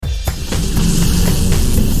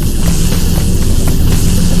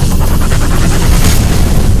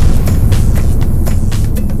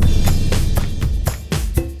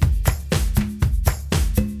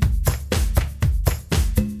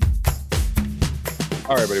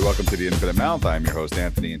All right, everybody, welcome to the Infinite Mouth. I'm your host,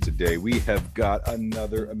 Anthony, and today we have got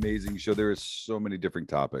another amazing show. There is so many different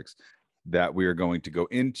topics that we are going to go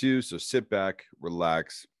into, so sit back,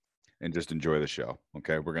 relax, and just enjoy the show,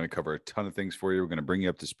 okay? We're going to cover a ton of things for you. We're going to bring you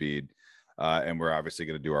up to speed, and we're obviously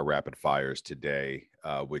going to do our rapid fires today,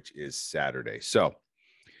 which is Saturday. So,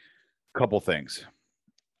 a couple things.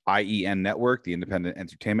 IEN Network, the Independent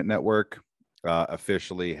Entertainment Network,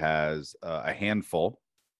 officially has a handful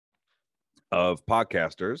of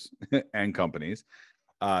podcasters and companies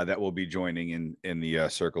that will be joining in the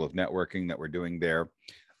circle of networking that we're doing there.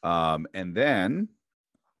 And then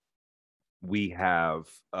we have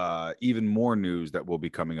even more news that will be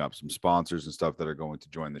coming up, some sponsors and stuff that are going to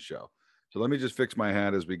join the show. So let me just fix my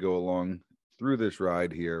hat as we go along through this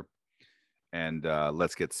ride here, and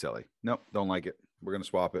let's get silly. Nope, don't like it. We're going to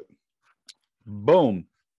swap it. Boom.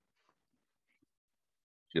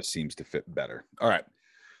 Just seems to fit better. All right.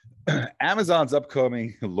 Amazon's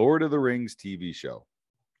upcoming Lord of the Rings TV show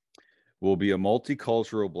will be a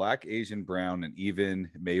multicultural Black, Asian, brown, and even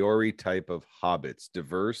Maori type of hobbits,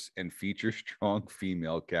 diverse and feature strong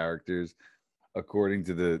female characters, according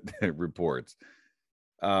to the reports.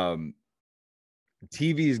 TV's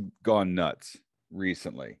gone nuts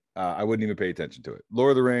recently. I wouldn't even pay attention to it.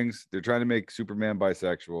 Lord of the Rings, they're trying to make Superman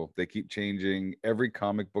bisexual. They keep changing every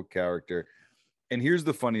comic book character. And here's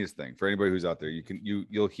the funniest thing for anybody who's out there.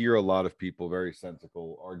 You'll hear a lot of people, very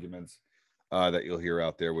sensible arguments that you'll hear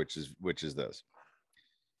out there, which is this.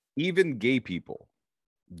 Even gay people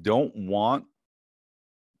don't want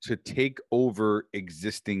to take over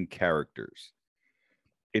existing characters.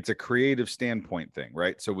 It's a creative standpoint thing,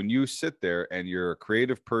 right? So when you sit there and you're a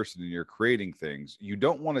creative person and you're creating things, you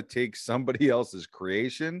don't want to take somebody else's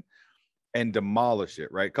creation and demolish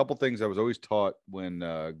it, right? A couple things I was always taught when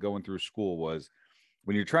going through school was,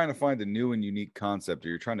 when you're trying to find a new and unique concept, or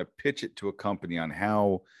you're trying to pitch it to a company on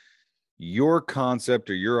how your concept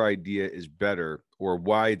or your idea is better or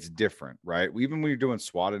why it's different, right? Even when you're doing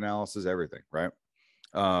SWOT analysis, everything, right?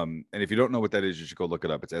 And if you don't know what that is, you should go look it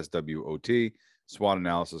up. It's SWOT, SWOT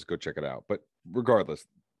analysis. Go check it out. But regardless,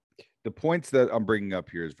 the points that I'm bringing up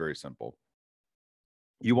here is very simple.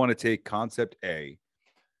 You want to take concept A,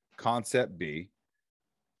 concept B,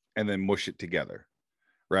 and then mush it together.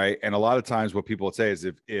 Right. And a lot of times what people would say is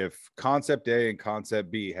if concept A and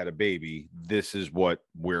concept B had a baby, this is what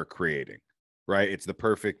we're creating. Right. It's the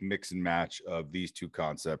perfect mix and match of these two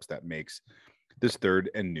concepts that makes this third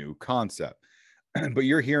and new concept. But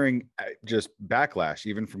you're hearing just backlash,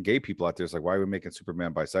 even from gay people out there. It's like, why are we making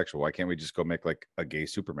Superman bisexual? Why can't we just go make like a gay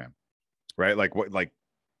Superman? Right. Like what, like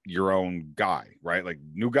your own guy, right? Like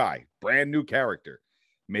new guy, brand new character,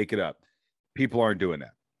 make it up. People aren't doing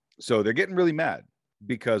that. So they're getting really mad.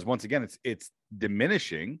 Because once again, it's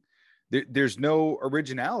diminishing. There's no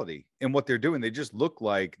originality in what they're doing. They just look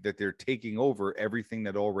like that they're taking over everything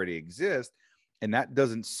that already exists. And that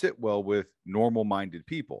doesn't sit well with normal-minded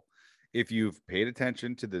people. If you've paid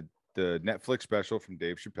attention to the Netflix special from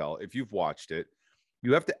Dave Chappelle, if you've watched it,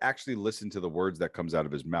 you have to actually listen to the words that comes out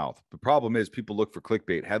of his mouth. The problem is people look for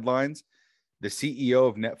clickbait headlines. The CEO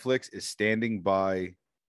of Netflix is standing by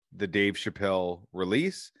the Dave Chappelle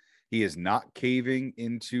release. He is not caving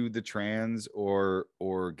into the trans or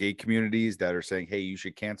gay communities that are saying, hey, you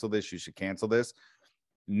should cancel this. You should cancel this.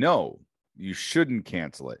 No, you shouldn't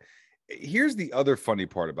cancel it. Here's the other funny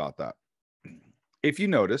part about that. If you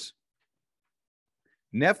notice,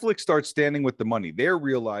 Netflix starts standing with the money. They're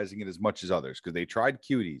realizing it as much as others because they tried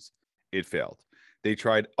Cuties. It failed. They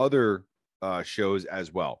tried other shows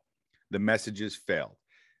as well. The messages failed.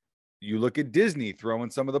 You look at Disney throwing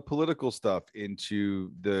some of the political stuff into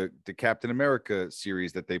the Captain America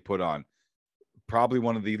series that they put on, probably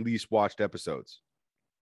one of the least watched episodes,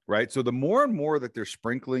 right? So the more and more that they're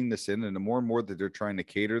sprinkling this in and the more and more that they're trying to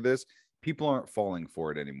cater this, people aren't falling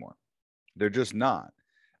for it anymore. They're just not.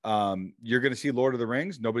 You're going to see Lord of the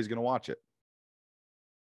Rings. Nobody's going to watch it.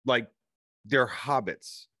 Like, they're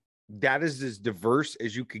hobbits. That is as diverse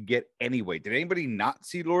as you could get anyway. Did anybody not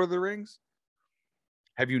see Lord of the Rings?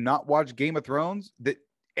 Have you not watched Game of Thrones? That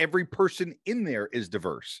every person in there is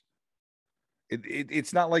diverse.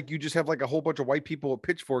 It's not like you just have like a whole bunch of white people with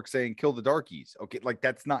pitchforks saying kill the darkies. Okay, like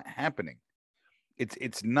that's not happening.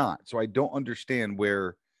 It's not. So I don't understand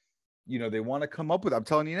where, they want to come up with. I'm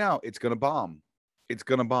telling you now, it's going to bomb. It's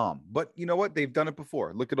going to bomb. But you know what? They've done it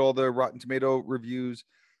before. Look at all the Rotten Tomato reviews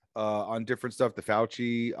on different stuff, the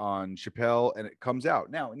Fauci, on Chappelle, and it comes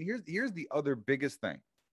out. Now, and here's the other biggest thing.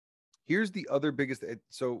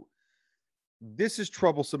 So this is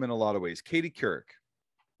troublesome in a lot of ways. Katie Couric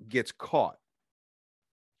gets caught.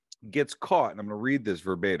 And I'm going to read this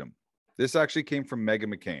verbatim. This actually came from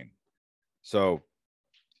Meghan McCain. So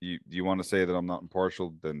You want to say that I'm not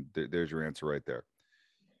impartial? Then there's your answer right there.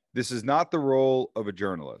 This is not the role of a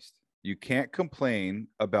journalist. You can't complain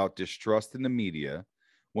about distrust in the media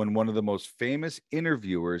when one of the most famous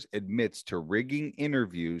interviewers admits to rigging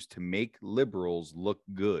interviews to make liberals look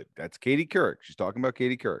good. That's Katie Couric. She's talking about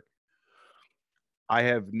Katie Couric.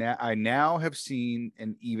 I now have seen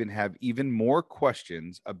and even have even more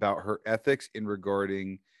questions about her ethics in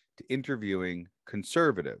regarding to interviewing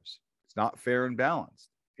conservatives. It's not fair and balanced.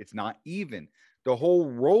 It's not even. The whole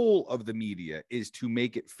role of the media is to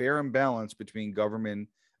make it fair and balanced between government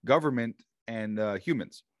and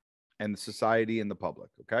humans and the society and the public.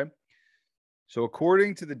 Okay. So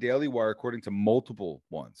according to the Daily Wire, according to multiple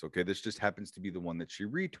ones, okay, this just happens to be the one that she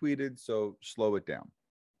retweeted. So slow it down.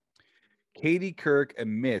 Katie Couric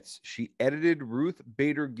admits she edited Ruth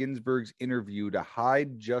Bader Ginsburg's interview to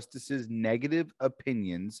hide Justice's negative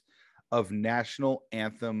opinions of national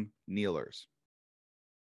anthem kneelers.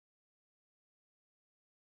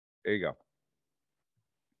 There you go.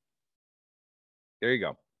 There you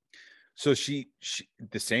go. So she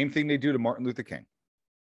the same thing they do to Martin Luther King.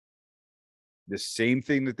 The same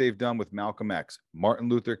thing that they've done with Malcolm X, Martin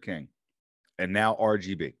Luther King, and now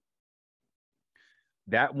RGB.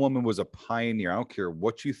 That woman was a pioneer. I don't care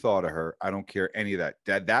what you thought of her. I don't care any of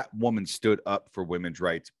that. That woman stood up for women's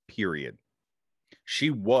rights, period. She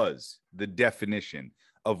was the definition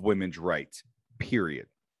of women's rights, period.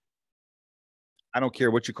 I don't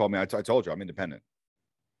care what you call me. I told you I'm independent.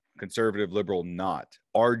 Conservative, liberal, not.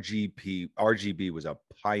 RGB was a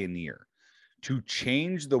pioneer. To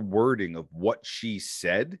change the wording of what she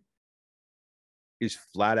said is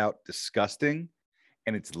flat out disgusting.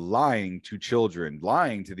 And it's lying to children,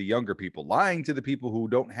 lying to the younger people, lying to the people who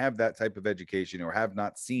don't have that type of education or have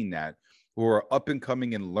not seen that, who are up and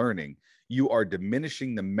coming and learning. You are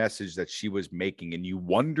diminishing the message that she was making. And you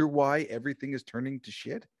wonder why everything is turning to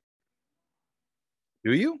shit?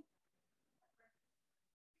 Do you?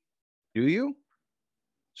 Do you?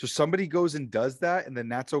 So somebody goes and does that, and then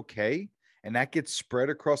that's okay. And that gets spread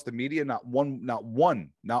across the media. Not one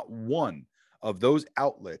of those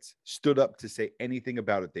outlets stood up to say anything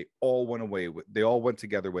about it. They all went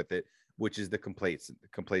together with it, which is the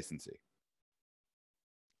complacency.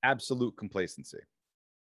 Absolute complacency.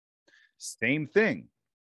 Same thing.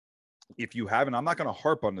 If you haven't, I'm not going to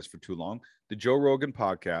harp on this for too long. The Joe Rogan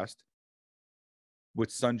podcast with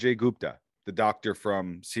Sanjay Gupta, the doctor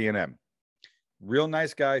from CNN. Real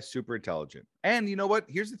nice guy, super intelligent. And you know what?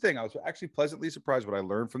 Here's the thing. I was actually pleasantly surprised what I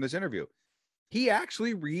learned from this interview. He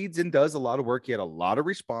actually reads and does a lot of work. He had a lot of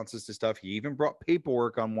responses to stuff. He even brought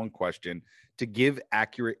paperwork on one question to give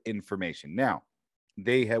accurate information. Now,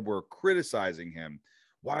 were criticizing him.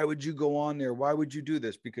 Why would you go on there? Why would you do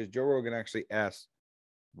this? Because Joe Rogan actually asked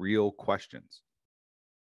real questions.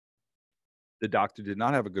 The doctor did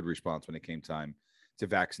not have a good response when it came time to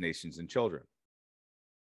vaccinations in children.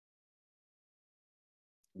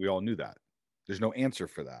 We all knew that. There's no answer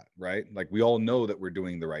for that, right? Like we all know that we're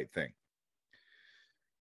doing the right thing.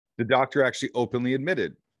 The doctor actually openly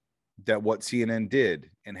admitted that what CNN did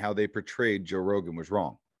and how they portrayed Joe Rogan was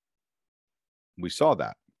wrong. We saw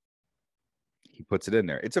that. He puts it in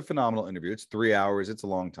there. It's a phenomenal interview. It's 3 hours. It's a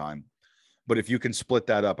long time. But if you can split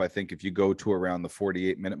that up, I think if you go to around the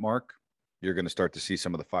 48-minute mark, you're going to start to see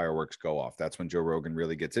some of the fireworks go off. That's when Joe Rogan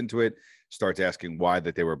really gets into it, starts asking why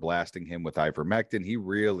that they were blasting him with ivermectin. He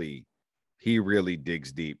really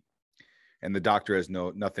digs deep. And the doctor has no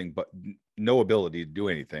ability to do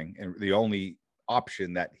anything. And the only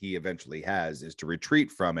option that he eventually has is to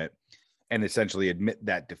retreat from it and essentially admit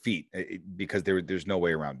that defeat because there's no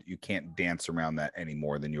way around it. You can't dance around that any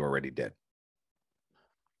more than you already did.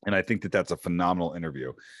 And I think that that's a phenomenal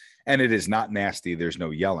interview. And it is not nasty. There's no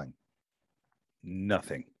yelling.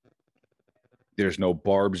 Nothing. There's no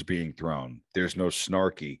barbs being thrown. There's no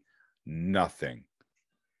snarky. Nothing.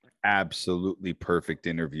 Absolutely perfect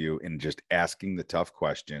interview and just asking the tough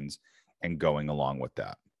questions and going along with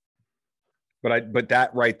that. But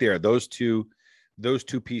that right there, those two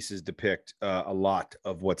pieces depict a lot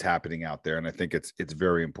of what's happening out there. And I think it's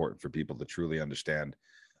very important for people to truly understand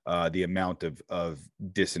the amount of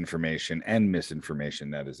disinformation and misinformation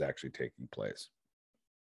that is actually taking place.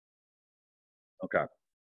 Okay.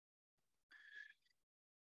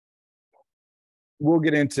 We'll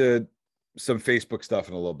get into some Facebook stuff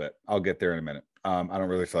in a little bit. I'll get there in a minute. I don't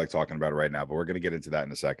really feel like talking about it right now, but we're going to get into that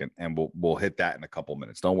in a second, and we'll hit that in a couple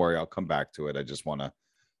minutes. Don't worry, I'll come back to it. I just want to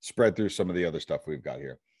spread through some of the other stuff we've got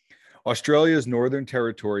here. Australia's Northern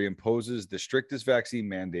Territory imposes the strictest vaccine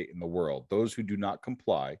mandate in the world. Those who do not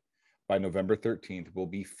comply by November 13th will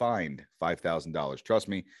be fined $5,000. Trust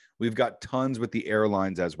me, we've got tons with the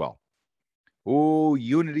airlines as well. Oh,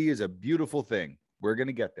 unity is a beautiful thing. We're going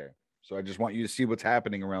to get there. So I just want you to see what's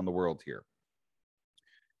happening around the world here.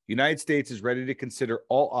 United States is ready to consider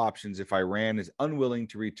all options if Iran is unwilling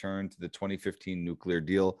to return to the 2015 nuclear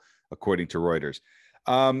deal, according to Reuters.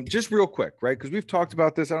 Just real quick, right? Because we've talked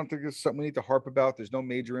about this. I don't think it's something we need to harp about. There's no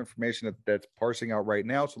major information that's parsing out right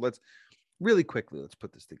now. So let's really quickly, let's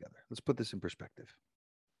put this together. Let's put this in perspective.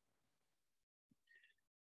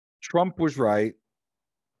 Trump was right.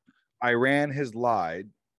 Iran has lied.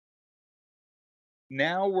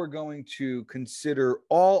 Now we're going to consider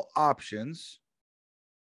all options,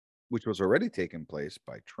 which was already taken place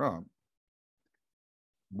by Trump.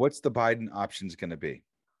 What's the Biden options going to be?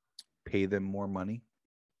 Pay them more money?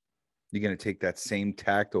 You're going to take that same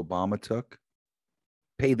tact Obama took?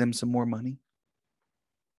 Pay them some more money?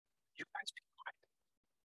 You guys be quiet.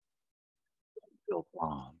 Build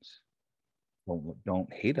bombs.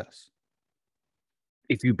 Don't hate us.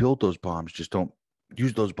 If you build those bombs, just don't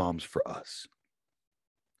use those bombs for us.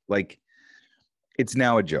 Like, it's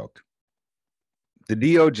now a joke. The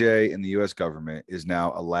DOJ and the US government is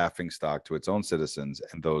now a laughing stock to its own citizens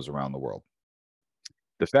and those around the world.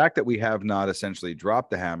 The fact that we have not essentially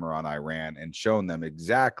dropped the hammer on Iran and shown them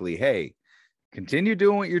exactly, hey, continue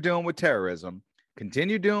doing what you're doing with terrorism,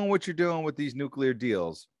 continue doing what you're doing with these nuclear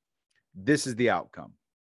deals, this is the outcome.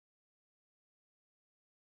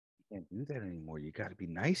 You can't do that anymore. You got to be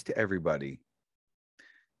nice to everybody.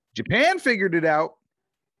 Japan figured it out.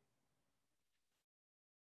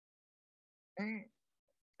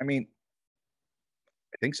 I mean,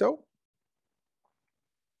 I think so.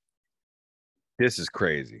 This is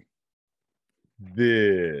crazy.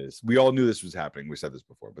 We all knew this was happening. We said this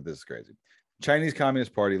before, but this is crazy. Chinese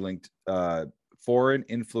Communist Party linked foreign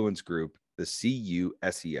influence group, the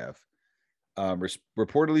CUSEF,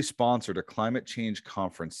 reportedly sponsored a climate change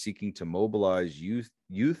conference seeking to mobilize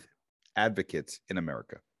youth advocates in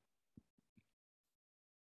America.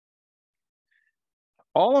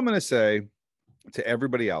 All I'm going to say to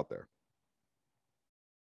everybody out there,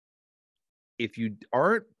 if you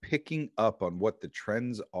aren't picking up on what the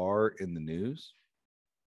trends are in the news,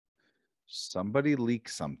 somebody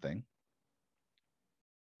leaks something,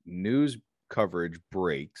 news coverage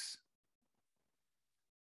breaks,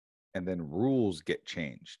 and then rules get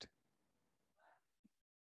changed.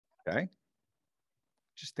 Okay?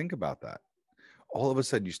 Just think about that. All of a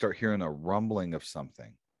sudden, you start hearing a rumbling of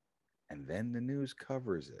something, and then the news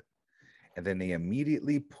covers it. And then they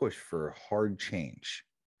immediately push for a hard change.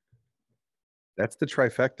 That's the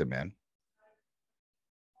trifecta, man.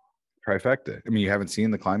 Trifecta. I mean, you haven't seen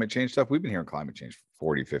the climate change stuff? We've been hearing climate change for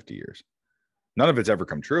 40, 50 years. None of it's ever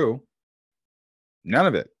come true. None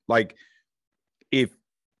of it. Like, if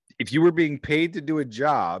you were being paid to do a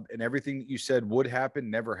job and everything that you said would happen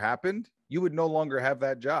never happened, you would no longer have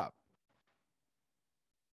that job.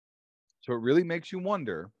 So it really makes you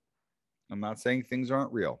wonder. I'm not saying things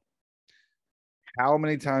aren't real. How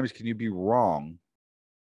many times can you be wrong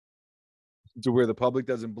to where the public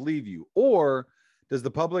doesn't believe you? Or does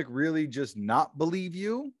the public really just not believe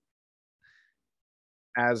you,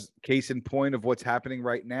 as case in point of what's happening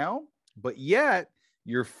right now? But yet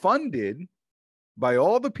you're funded by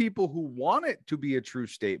all the people who want it to be a true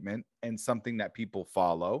statement and something that people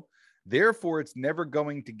follow. Therefore, it's never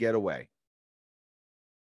going to get away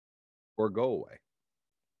or go away.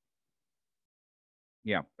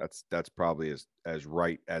 Yeah, that's probably as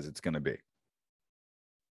right as it's going to be.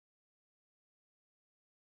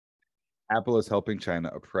 Apple is helping China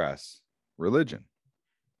oppress religion.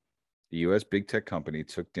 The U.S. big tech company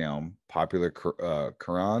took down popular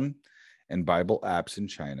Quran and Bible apps in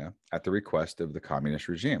China at the request of the communist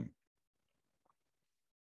regime.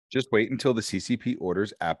 Just wait until the CCP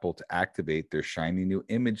orders Apple to activate their shiny new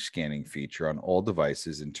image scanning feature on all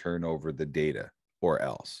devices and turn over the data, or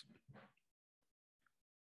else.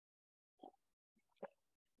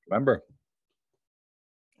 Remember,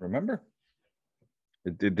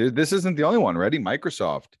 this isn't the only one. Ready?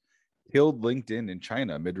 Microsoft killed LinkedIn in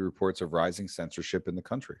China amid reports of rising censorship in the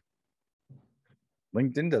country.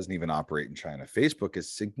 LinkedIn doesn't even operate in China. Facebook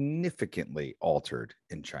is significantly altered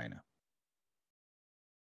in China.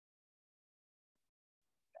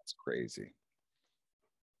 That's crazy.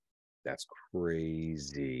 That's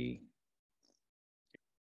crazy.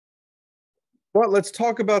 But let's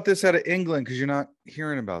talk about this out of England, because you're not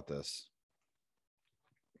hearing about this.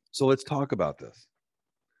 So let's talk about this.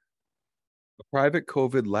 A private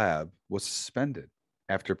COVID lab was suspended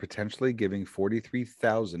after potentially giving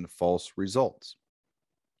 43,000 false results.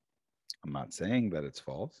 I'm not saying that it's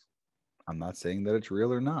false. I'm not saying that it's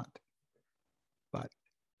real or not. But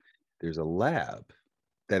there's a lab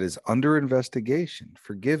that is under investigation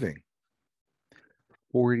for giving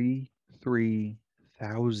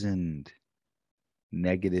 43,000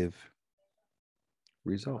 negative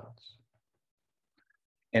results.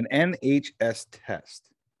 An NHS test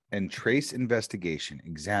and trace investigation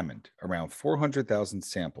examined around 400,000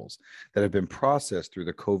 samples that have been processed through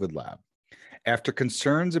the COVID lab. After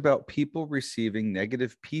concerns about people receiving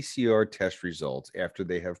negative PCR test results after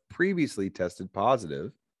they have previously tested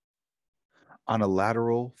positive on a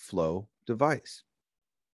lateral flow device,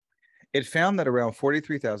 it found that around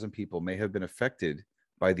 43,000 people may have been affected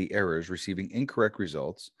by the errors, receiving incorrect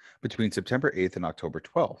results between September 8th and October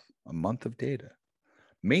 12th, a month of data,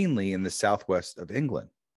 mainly in the southwest of England.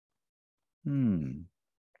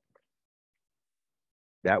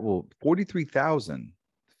 That will 43,000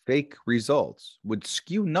 fake results would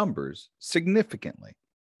skew numbers significantly.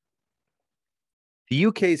 The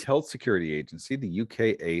UK's health security agency, the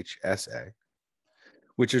UKHSA,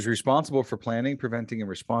 which is responsible for planning, preventing, and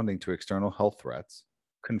responding to external health threats,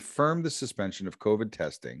 confirmed the suspension of COVID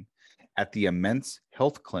testing at the Immense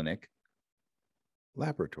Health Clinic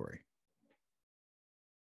laboratory.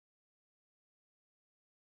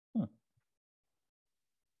 It's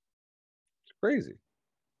crazy,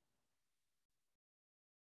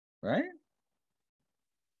 right?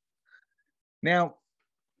 Now,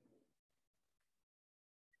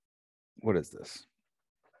 what is this?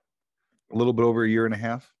 A little bit over a year and a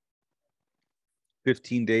half,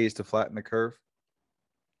 15 days to flatten the curve.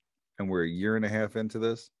 And we're a year and a half into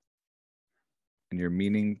this. And you're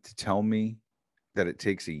meaning to tell me that it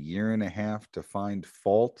takes a year and a half to find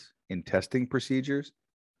fault in testing procedures?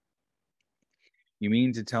 You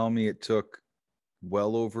mean to tell me it took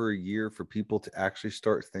well over a year for people to actually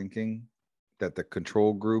start thinking that the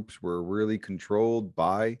control groups were really controlled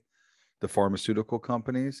by the pharmaceutical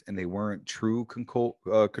companies and they weren't true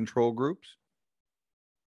control groups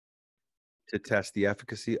to test the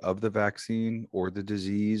efficacy of the vaccine or the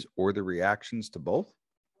disease or the reactions to both?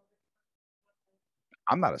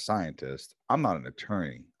 I'm not a scientist. I'm not an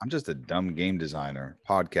attorney. I'm just a dumb game designer,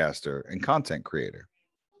 podcaster, and content creator.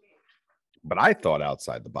 But I thought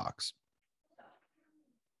outside the box.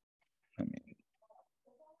 I mean,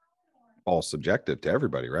 all subjective to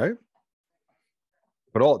everybody, right?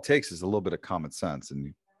 But all it takes is a little bit of common sense,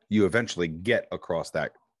 and you eventually get across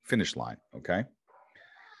that finish line, okay?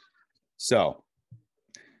 So,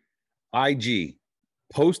 IG,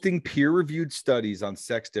 posting peer-reviewed studies on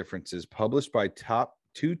sex differences published by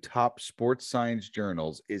two top sports science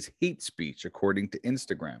journals is hate speech, according to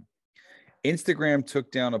Instagram. Instagram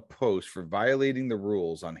took down a post for violating the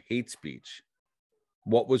rules on hate speech.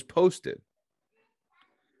 What was posted?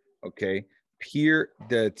 Okay,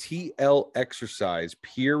 the TL exercise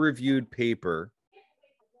peer-reviewed paper.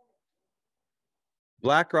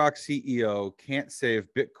 BlackRock CEO can't say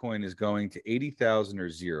if Bitcoin is going to 80,000 or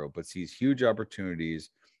zero, but sees huge opportunities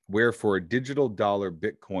where for a digital dollar,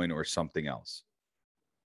 Bitcoin, or something else.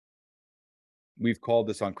 We've called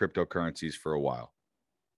this on cryptocurrencies for a while.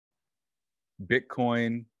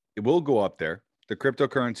 Bitcoin, it will go up there. The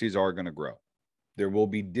cryptocurrencies are going to grow. There will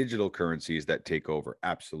be digital currencies that take over.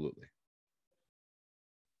 Absolutely.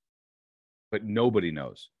 But nobody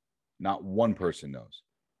knows. Not one person knows.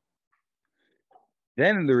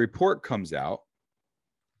 Then the report comes out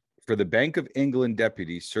for the Bank of England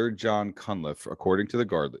deputy, Sir John Cunliffe, according to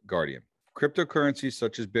the Guardian. Cryptocurrencies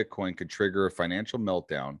such as Bitcoin could trigger a financial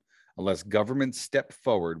meltdown unless governments step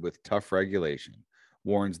forward with tough regulation,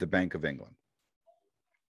 warns the Bank of England.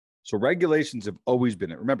 So regulations have always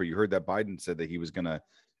been, remember, you heard that Biden said that he was going to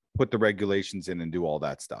put the regulations in and do all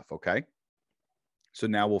that stuff, okay? So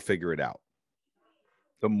now we'll figure it out.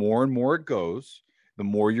 The more and more it goes, the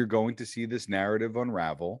more you're going to see this narrative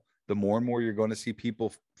unravel, the more and more you're going to see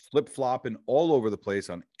people flip-flopping all over the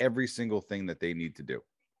place on every single thing that they need to do.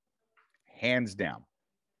 Hands down.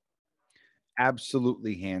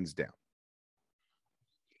 Absolutely hands down.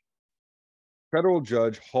 Federal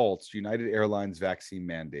judge halts United Airlines vaccine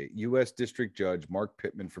mandate. U.S. District Judge Mark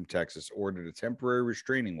Pittman from Texas ordered a temporary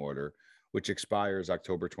restraining order, which expires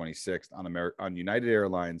October 26th on United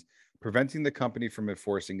Airlines, preventing the company from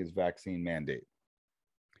enforcing its vaccine mandate.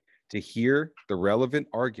 To hear the relevant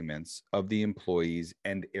arguments of the employees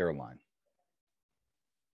and airline.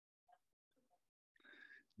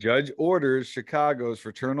 Judge orders Chicago's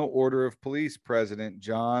Fraternal Order of Police President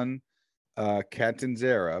John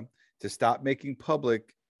Catanzara to stop making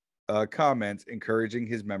public comments encouraging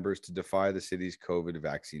his members to defy the city's COVID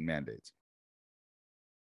vaccine mandates.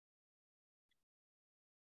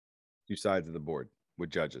 Two sides of the board with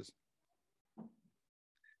judges.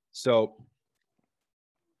 So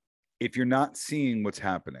if you're not seeing what's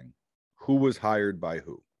happening, who was hired by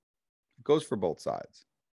who? It goes for both sides.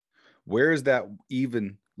 Where is that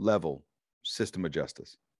even level system of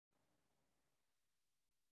justice?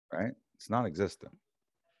 Right? It's non-existent.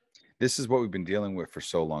 This is what we've been dealing with for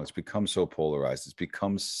so long. It's become so polarized. It's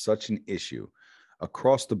become such an issue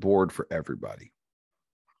across the board for everybody,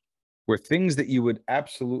 where things that you would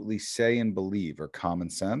absolutely say and believe are common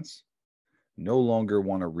sense no longer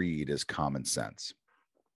want to read as common sense.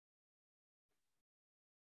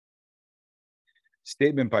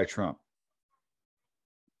 Statement by Trump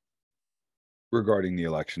regarding the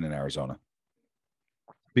election in Arizona.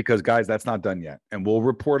 Because, guys, that's not done yet. And we'll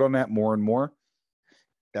report on that more and more.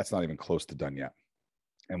 That's not even close to done yet.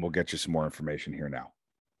 And we'll get you some more information here now.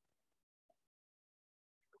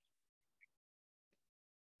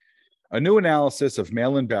 A new analysis of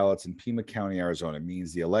mail-in ballots in Pima County, Arizona,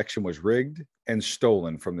 means the election was rigged and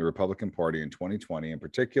stolen from the Republican Party in 2020, in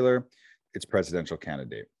particular, its presidential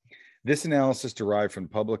candidate. This analysis, derived from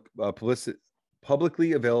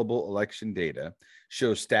publicly available election data,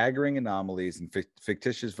 shows staggering anomalies and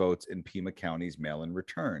fictitious votes in Pima County's mail-in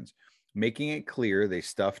returns, making it clear they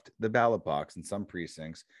stuffed the ballot box in some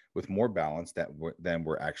precincts with more ballots than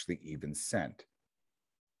were actually even sent.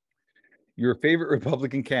 Your favorite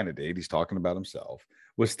Republican candidate, he's talking about himself,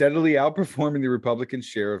 was steadily outperforming the Republican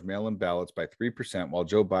share of mail-in ballots by 3%, while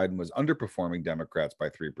Joe Biden was underperforming Democrats by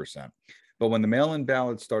 3%. But when the mail-in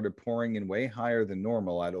ballots started pouring in way higher than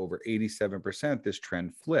normal at over 87%, this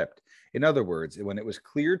trend flipped. In other words, when it was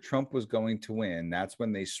clear Trump was going to win, that's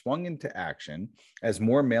when they swung into action. As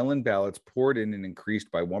more mail-in ballots poured in and increased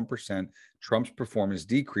by 1%, Trump's performance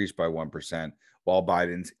decreased by 1%, while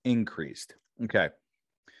Biden's increased. Okay.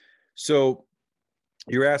 So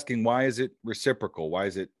you're asking, why is it reciprocal? Why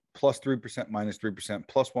is it plus 3%, minus 3%,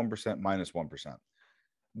 plus 1%, minus 1%?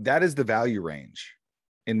 That is the value range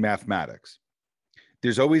in mathematics.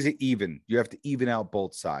 There's always an even. You have to even out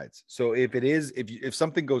both sides. So if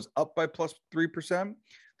something goes up by plus 3%,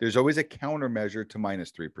 there's always a countermeasure to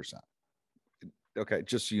minus 3%. Okay,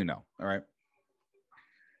 just so you know. All right.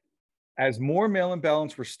 As more mail-in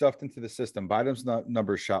ballots were stuffed into the system, Biden's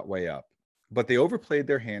numbers shot way up. But they overplayed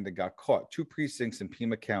their hand and got caught. 2 precincts in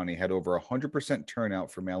Pima County had over 100%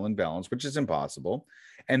 turnout for mail-in ballots, which is impossible.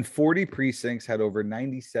 And 40 precincts had over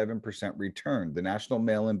 97% return. The national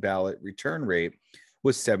mail-in ballot return rate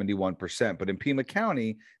was 71%. But in Pima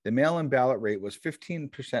County, the mail-in ballot rate was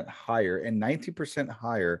 15% higher and 90%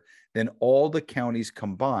 higher than all the counties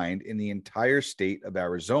combined in the entire state of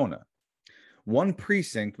Arizona. One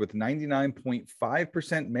precinct with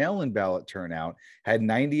 99.5% mail-in ballot turnout had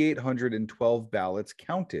 9,812 ballots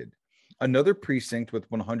counted. Another precinct with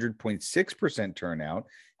 100.6% turnout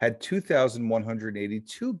had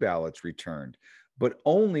 2,182 ballots returned, but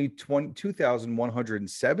only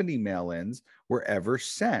 2,170 mail-ins were ever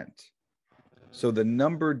sent. So the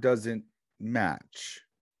number doesn't match.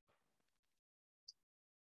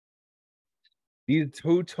 These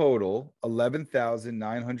two total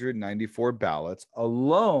 11,994 ballots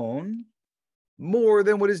alone, more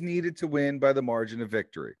than what is needed to win by the margin of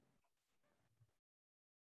victory.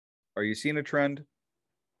 Are you seeing a trend?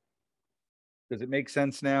 Does it make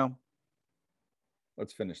sense now?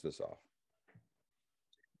 Let's finish this off.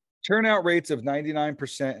 Turnout rates of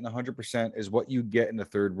 99% and 100% is what you get in a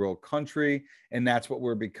third world country, and that's what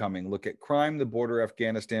we're becoming. Look at crime, the border,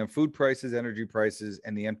 Afghanistan, food prices, energy prices,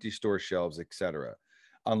 and the empty store shelves, etc.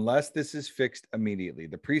 Unless this is fixed immediately,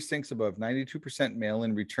 the precincts above 92%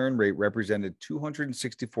 mail-in return rate represented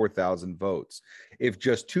 264,000 votes. If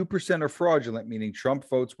just 2% are fraudulent, meaning Trump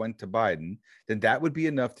votes went to Biden, then that would be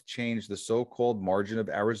enough to change the so-called margin of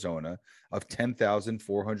Arizona of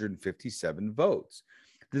 10,457 votes.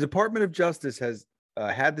 The Department of Justice has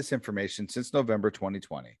had this information since November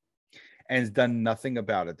 2020 and has done nothing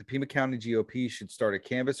about it. The Pima County GOP should start a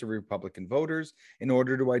canvass of Republican voters in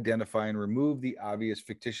order to identify and remove the obvious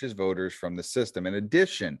fictitious voters from the system. In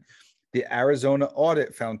addition, the Arizona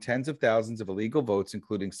audit found tens of thousands of illegal votes,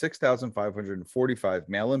 including 6,545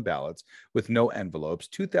 mail-in ballots with no envelopes,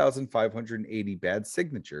 2,580 bad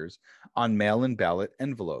signatures on mail-in ballot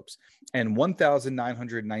envelopes, and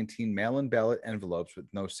 1,919 mail-in ballot envelopes with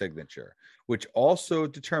no signature, which also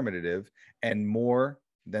determinative and more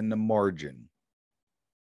than the margin.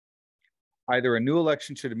 Either a new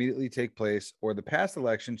election should immediately take place or the past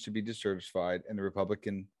election should be discertified and the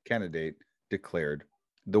Republican candidate declared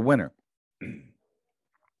the winner.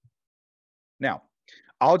 Now,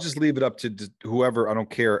 I'll just leave it up to whoever. I don't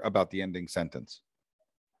care about the ending sentence.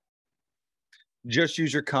 Just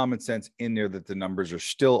use your common sense in there that the numbers are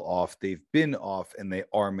still off. They've been off and they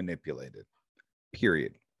are manipulated.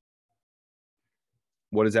 Period.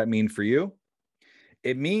 What does that mean for you?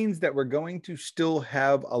 It means that we're going to still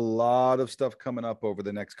have a lot of stuff coming up over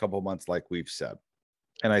the next couple of months, like we've said.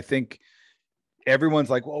 And I think everyone's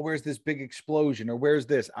like, well, where's this big explosion? Or where's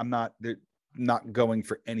this? They're not going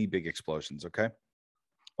for any big explosions, okay?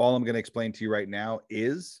 All I'm going to explain to you right now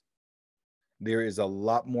is there is a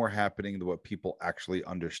lot more happening than what people actually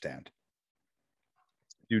understand.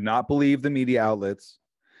 Do not believe the media outlets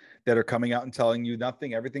that are coming out and telling you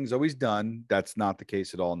nothing, everything's always done. That's not the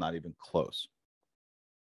case at all, not even close.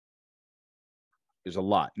 There's a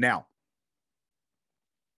lot. Now,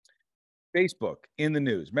 Facebook in the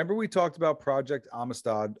news. Remember we talked about Project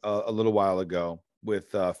Amistad a little while ago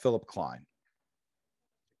with Philip Klein.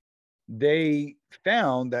 They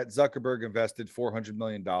found that Zuckerberg invested $400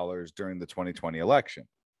 million during the 2020 election.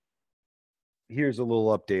 Here's a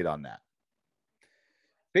little update on that.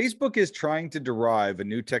 Facebook is trying to derive a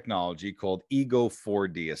new technology called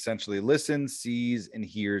Ego4D, essentially listens, sees, and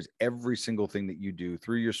hears every single thing that you do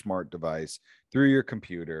through your smart device, through your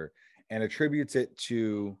computer, and attributes it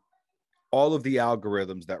to all of the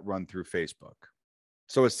algorithms that run through Facebook.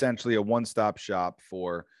 So essentially a one-stop shop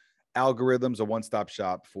for algorithms, a one-stop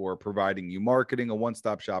shop for providing you marketing, a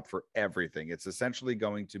one-stop shop for everything. It's essentially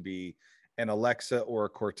going to be an Alexa or a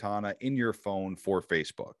Cortana in your phone for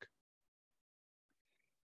Facebook.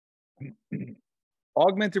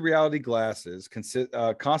 Augmented reality glasses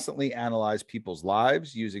constantly analyze people's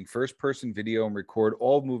lives using first-person video and record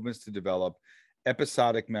all movements to develop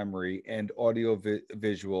episodic memory and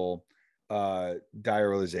audio-visual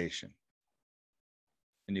diarization.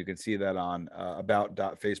 And you can see that on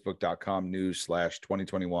about.facebook.com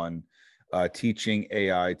news/2021, teaching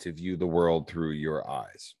AI to view the world through your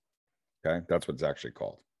eyes. Okay, that's what it's actually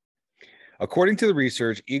called. According to the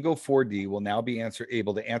research, Ego4D will now be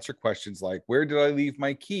able to answer questions like, where did I leave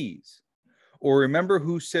my keys? Or remember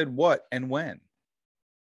who said what and when?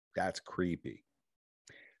 That's creepy.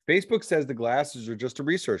 Facebook says the glasses are just a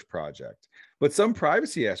research project, but some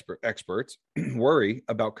privacy experts worry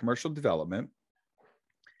about commercial development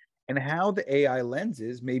and how the AI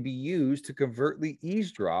lenses may be used to covertly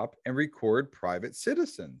eavesdrop and record private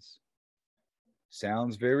citizens.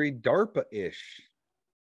 Sounds very DARPA-ish,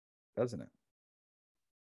 doesn't it?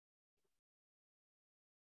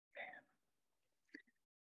 Man.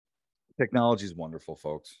 Technology is wonderful,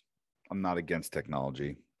 folks. I'm not against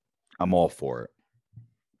technology. I'm all for it.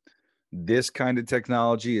 This kind of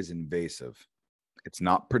technology is invasive. It's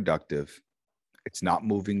not productive. It's not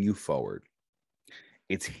moving you forward.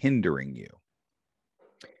 It's hindering you.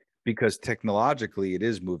 Because technologically, it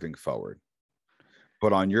is moving forward.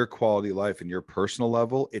 But on your quality of life and your personal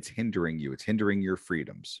level, it's hindering you. It's hindering your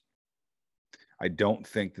freedoms. I don't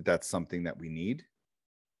think that that's something that we need.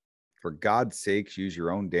 For God's sakes, use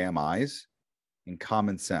your own damn eyes and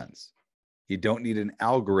common sense. You don't need an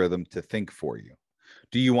algorithm to think for you.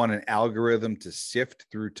 Do you want an algorithm to sift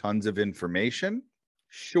through tons of information?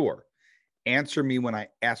 Sure. Answer me when I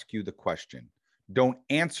ask you the question. Don't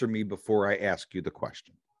answer me before I ask you the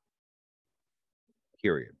question.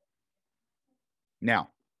 Period. Now,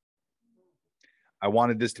 I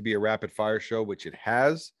wanted this to be a rapid fire show, which it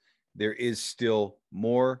has. There is still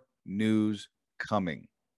more news coming.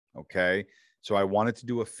 Okay. So I wanted to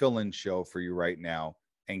do a fill-in show for you right now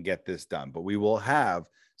and get this done. But we will have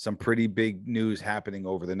some pretty big news happening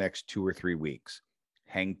over the next 2 or 3 weeks.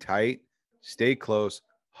 Hang tight, stay close,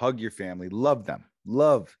 hug your family, love them,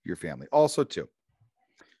 love your family. Also, too,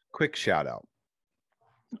 quick shout out.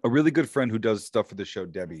 A really good friend who does stuff for the show,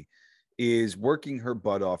 Debbie, is working her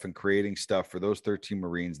butt off and creating stuff for those 13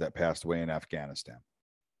 Marines that passed away in Afghanistan.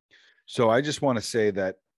 So I just want to say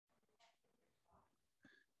that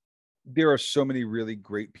there are so many really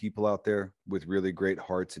great people out there with really great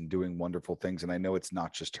hearts and doing wonderful things. And I know it's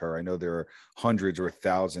not just her. I know there are hundreds or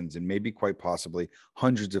thousands and maybe quite possibly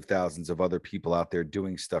hundreds of thousands of other people out there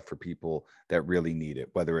doing stuff for people that really need it,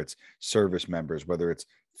 whether it's service members, whether it's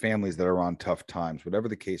families that are on tough times, whatever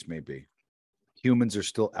the case may be. Humans are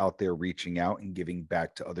still out there reaching out and giving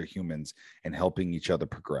back to other humans and helping each other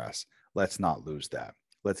progress. Let's not lose that.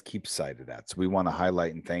 Let's keep sight of that. So we want to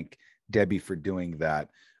highlight and thank Debbie for doing that.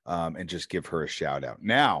 And just give her a shout out.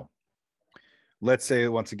 Now, let's say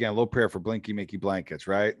once again, a little prayer for Blinky Mickey Blankets,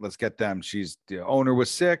 right? Let's get them. The owner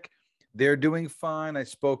was sick. They're doing fine. I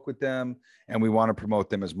spoke with them and we want to promote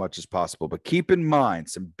them as much as possible. But keep in mind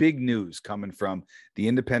some big news coming from the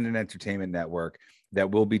Independent Entertainment Network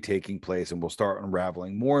that will be taking place, and we'll start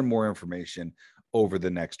unraveling more and more information over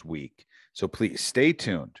the next week. So please stay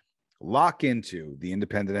tuned. Lock into the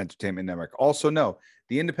Independent Entertainment Network. Also know,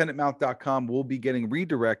 theindependentmouth.com will be getting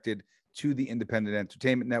redirected to the Independent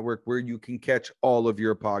Entertainment Network, where you can catch all of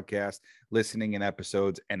your podcast listening and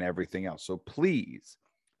episodes and everything else. So please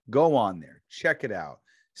go on there, check it out,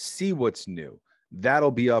 see what's new.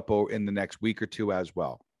 That'll be up in the next week or two as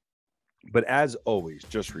well. But as always,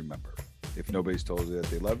 just remember, if nobody's told you that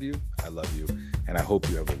they love you, I love you. And I hope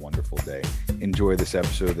you have a wonderful day. Enjoy this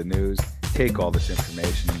episode of the news. Take all this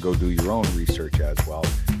information and go do your own research as well.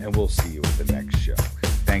 And we'll see you at the next show.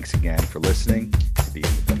 Thanks again for listening to the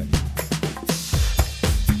Independent.